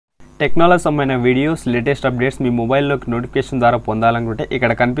Technology సంబంధించిన videos latest updates మీ మొబైల్లోకి notification ద్వారా పొందాలనుకుంటే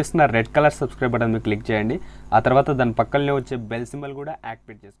ఇక్కడ కనిపిస్తున్న రెడ్ కలర్ సబ్స్క్రైబ్ బటన్ మీద క్లిక్ చేయండి. ఆ తర్వాత దాని పక్కనే వచ్చే బెల్ సింబల్ కూడా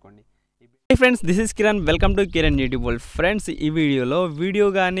యాక్టివేట్ చేసుకోండి. Hi friends, this is Kiran. Welcome to Kiran YouTube world. Friends, ఈ వీడియోలో వీడియో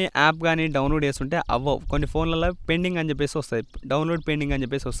కానీ యాప్ కానీ డౌన్లోడ్ చేస్తుంటే కొన్ని ఫోన్లలో పెండింగ్ అని చెప్పేసి వస్తుంది, డౌన్లోడ్ పెండింగ్ అని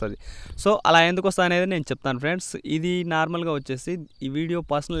చెప్పేసి వస్తుంది. సో అలా ఎందుకు వస్తుంది అనేది నేను చెప్తాను ఫ్రెండ్స్. ఇది నార్మల్గా వచ్చేసి ఈ వీడియో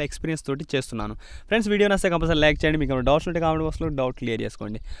పర్సనల్ ఎక్స్పీరియన్స్ తోటి చేస్తున్నాను ఫ్రెండ్స్. వీడియో నచ్చితే కంపల్సరీ లైక్ చేయండి. మీకు డౌట్స్ ఉంటే కామెంట్ బాక్స్లో డౌట్ క్లియర్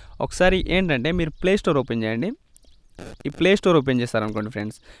చేసుకోండి. ఒకసారి ఏంటంటే మీరు ప్లే స్టోర్ ఓపెన్ చేయండి. ఈ ప్లే స్టోర్ ఓపెన్ చేస్తారనుకోండి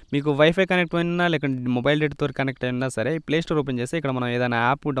ఫ్రెండ్స్, మీకు వైఫై కనెక్ట్ అయినా లేకుంటే మొబైల్ డేటాతో కనెక్ట్ అయినా సరే, ఈ ప్లే స్టోర్ ఓపెన్ చేస్తే ఇక్కడ మనం ఏదైనా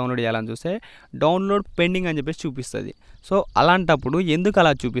యాప్ డౌన్లోడ్ చేయాలని చూస్తే డౌన్లోడ్ పెండింగ్ అని చెప్పేసి చూపిస్తుంది. సో అలాంటప్పుడు ఎందుకు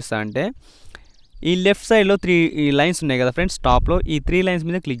అలా చూపిస్తా అంటే, ఈ లెఫ్ట్ సైడ్లో ఈ లైన్స్ ఉన్నాయి కదా ఫ్రెండ్స్, టాప్లో ఈ 3 లైన్స్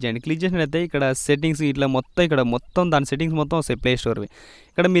మీద క్లిక్ చేయండి. క్లిక్ చేసినట్లయితే ఇక్కడ సెట్టింగ్స్ ఇక్కడ మొత్తం దాని సెట్టింగ్స్ మొత్తం వస్తాయి ప్లే స్టోర్వి.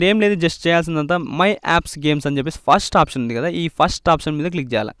 ఇక్కడ మీరు ఏం లేదు, జస్ట్ చేయాల్సిందంతా మై యాప్స్ గేమ్స్ అని చెప్పేసి ఫస్ట్ ఆప్షన్ ఉంది కదా, ఈ ఫస్ట్ ఆప్షన్ మీద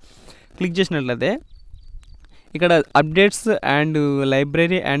క్లిక్ చేయాలి. క్లిక్ చేసినట్లయితే ఇక్కడ updates and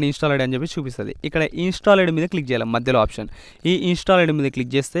library and installed అని చెప్పి చూపిస్తుంది. ఇక్కడ ఇన్స్టాల్డ్ మీద క్లిక్ చేయాలి, మధ్యలో ఆప్షన్. ఈ ఇన్స్టాల్డ్ మీద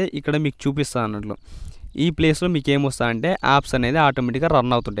క్లిక్ చేస్తే ఇక్కడ మీకు చూపిస్తుంది అన్నట్లు. ఈ ప్లేస్లో మీకు ఏమొస్తా అంటే యాప్స్ అనేది ఆటోమేటిక్గా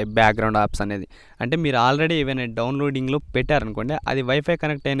రన్ అవుతుంటాయి, బ్యాక్గ్రౌండ్ యాప్స్ అనేది. అంటే మీరు ఆల్రెడీ ఏవైనా డౌన్లోడింగ్లో పెట్టారనుకోండి, అది వైఫై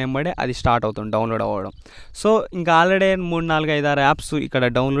కనెక్ట్ అయిన వెంబడే అది స్టార్ట్ అవుతుంది డౌన్లోడ్ అవ్వడం. సో ఇంకా ఆల్రెడీ 3, 4, 5, 6 యాప్స్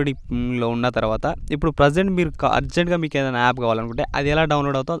ఇక్కడ డౌన్లోడింగ్లో ఉన్న తర్వాత ఇప్పుడు ప్రజెంట్ మీరు అర్జెంట్గా మీకు ఏదైనా యాప్ కావాలనుకుంటే అది ఎలా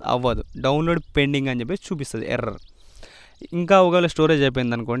డౌన్లోడ్ అవుతుందో అవ్వదు, డౌన్లోడ్ పెండింగ్ అని చెప్పి చూపిస్తుంది ఎర్రర్. ఇంకా ఒకవేళ స్టోరేజ్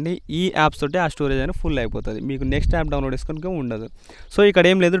అయిపోయింది అనుకోండి, ఈ యాప్స్ తోటి ఆ స్టోరేజ్ అనేది ఫుల్ అయిపోతుంది, మీకు నెక్స్ట్ యాప్ డౌన్లోడ్ చేసుకోవడానికి ఉండదు. సో ఇక్కడ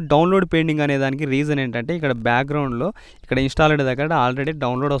ఏం లేదు, డౌన్లోడ్ పెండింగ్ అనే దానికి రీజన్ ఏంటంటే, ఇక్కడ బ్యాక్గ్రౌండ్లో ఇక్కడ ఇన్స్టాల్డ్ దగ్గర ఆల్రెడీ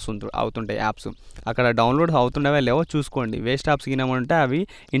డౌన్లోడ్ అవుతుంటాయి యాప్స్. అక్కడ డౌన్లోడ్ అవుతుండవే లేవో చూసుకోండి. వేస్ట్ యాప్స్ కినామంటే అవి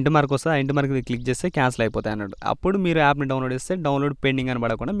ఇంటి మార్క్ వస్తుంది, ఆ ఇంటి మార్క్ క్లిక్ చేస్తే క్యాన్సిల్ అయిపోతాయి అన్నట్టు. అప్పుడు మీరు యాప్ని డౌన్లోడ్ చేస్తే డౌన్లోడ్ పెండింగ్ అని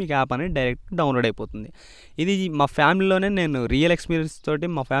పడకుండా మీకు యాప్ అనేది డైరెక్ట్ డౌన్లోడ్ అయిపోతుంది. ఇది మా ఫ్యామిలీలోనే నేను రియల్ ఎక్స్పీరియన్స్ తోటి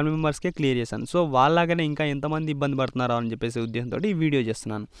మా ఫ్యామిలీ మెంబర్స్కే క్లియర్ చేశాను. సో వాళ్ళలాగానే ఇంకా ఎంతమంది ఇబ్బంది పడుతున్నారో అని చెప్పేసి ఉద్దేశంతో ఈ వీడియో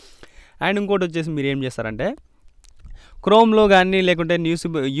చేస్తున్నాను. అండ్ ఇంకోటి వచ్చేసి మీరు ఏం చేస్తారంటే, క్రోమ్లో కానీ లేకుంటే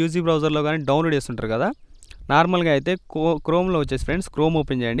యూజీ బ్రౌజర్లో కానీ డౌన్లోడ్ చేస్తుంటారు కదా. నార్మల్గా అయితే క్రోమ్లో వచ్చేసి ఫ్రెండ్స్, క్రోమ్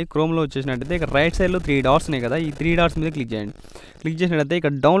ఓపెన్ చేయండి. క్రోమ్లో వచ్చేసినట్టయితే ఇక్కడ రైట్ సైడ్లో 3 డాట్స్ ఉన్నాయి కదా, ఈ 3 డాట్స్ మీద క్లిక్ చేయండి. క్లిక్ చేసినట్టయితే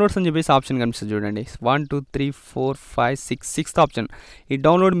ఇక్కడ డౌన్లోడ్స్ అని చెప్పేసి ఆప్షన్ కనిపిస్తుంది చూడండి. 1 2 3 4 5 6 సిక్స్త్ ఆప్షన్. ఈ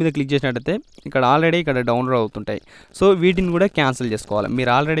డౌన్లోడ్ మీద క్లిక్ చేసినట్టయితే ఇక్కడ ఆల్రెడీ ఇక్కడ డౌన్లోడ్ అవుతుంటాయి. సో వీటిని కూడా క్యాన్సిల్ చేసుకోవాలి.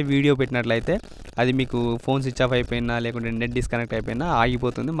 మీరు ఆల్రెడీ వీడియో పెట్టినట్లయితే అది మీకు ఫోన్ స్విచ్ ఆఫ్ అయిపోయినా లేకుంటే నెట్ డిస్కనెక్ట్ అయిపోయినా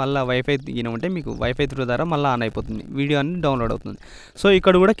ఆగిపోతుంది. మళ్ళీ వైఫై ఉంటే మీకు వైఫై త్రూ ద్వారా మళ్ళీ ఆన్ అయిపోతుంది, వీడియో అనేది డౌన్లోడ్ అవుతుంది. సో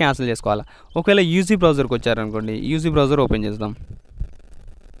ఇక్కడ కూడా క్యాన్సిల్ చేసుకోవాలి. ఒకవేళ యూజీ బ్రౌజర్కి వచ్చారనుకోండి, యూజీ బ్రౌజర్ ఓపెన్ చేద్దాం.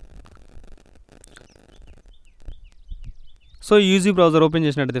 సో యూజీ బ్రౌజర్ ఓపెన్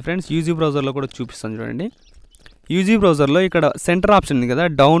చేసినట్టయితే ఫ్రెండ్స్, యూజీ బ్రౌజర్లో కూడా చూపిస్తాను చూడండి. యూజీ బ్రౌజర్లో ఇక్కడ సెంటర్ ఆప్షన్ ఉంది కదా,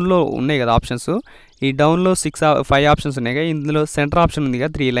 డౌన్లో ఉన్నాయి కదా ఆప్షన్స్. ఈ డౌన్లో 5 ఆప్షన్స్ ఉన్నాయి కదా, ఇందులో సెంటర్ ఆప్షన్ ఉంది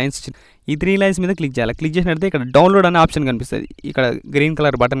కదా 3 లైన్స్. ఈ 3 లైన్స్ మీద క్లిక్ చేయాలి. క్లిక్ చేసినట్టయితే ఇక్కడ డౌన్లోడ్ అనే ఆప్షన్ కనిపిస్తుంది, ఇక్కడ గ్రీన్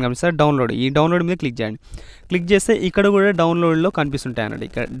కలర్ బటన్ కనిపిస్తుంది డౌన్లోడ్. ఈ డౌన్లోడ్ మీద క్లిక్ చేయండి. క్లిక్ చేస్తే ఇక్కడ కూడా డౌన్లోడ్లో కనిపిస్తుంటాయి అన్నట్టు.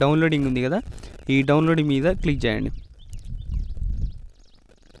 ఇక్కడ డౌన్లోడింగ్ ఉంది కదా, ఈ డౌన్లోడింగ్ మీద క్లిక్ చేయండి.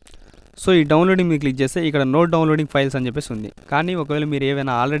 సో ఈ డౌన్లోడింగ్ మీద క్లిక్ చేస్తే ఇక్కడ నో డౌన్లోడింగ్ ఫైల్స్ అని చెప్పేసి ఉంది. కానీ ఒకవేళ మీరు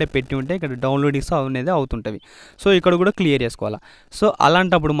ఏమైనా ఆల్రెడీ పెట్టి ఉంటే ఇక్కడ డౌన్లోడింగ్స్ అనేది అవుతుంటుంది. సో ఇక్కడ కూడా క్లియర్ చేసుకోవాలి. సో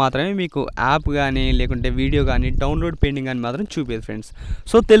అలాంటప్పుడు మాత్రమే మీకు యాప్ కానీ లేకుంటే వీడియో కానీ డౌన్లోడ్ పెండింగ్ అని మాత్రం చూపేది ఫ్రెండ్స్.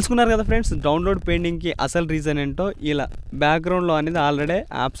 సో తెలుసుకున్నారు కదా ఫ్రెండ్స్, డౌన్లోడ్ పెండింగ్కి అసలు రీజన్ ఏంటో. ఇలా బ్యాక్గ్రౌండ్లో అనేది ఆల్రెడీ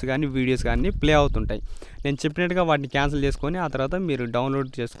యాప్స్ కానీ వీడియోస్ కానీ ప్లే అవుతుంటాయి. నేను చెప్పినట్టుగా వాటిని క్యాన్సిల్ చేసుకొని ఆ తర్వాత మీరు డౌన్లోడ్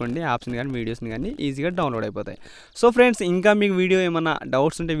చేసుకోండి, యాప్స్ని కానీ వీడియోస్ని కానీ ఈజీగా డౌన్లోడ్ అయిపోతాయి. సో ఫ్రెండ్స్, ఇంకా మీకు వీడియో ఏమైనా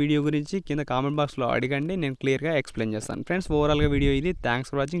డౌట్స్ ఉంటే వీడియో గురించి కింద కామెంట్ బాక్స్లో అడగండి, నేను క్లియర్గా ఎక్స్ప్లెయిన్ చేస్తాను ఫ్రెండ్స్. ఓవరాల్గా వీడియో ఇది.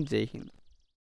 Thanks for watching. జై హింద్.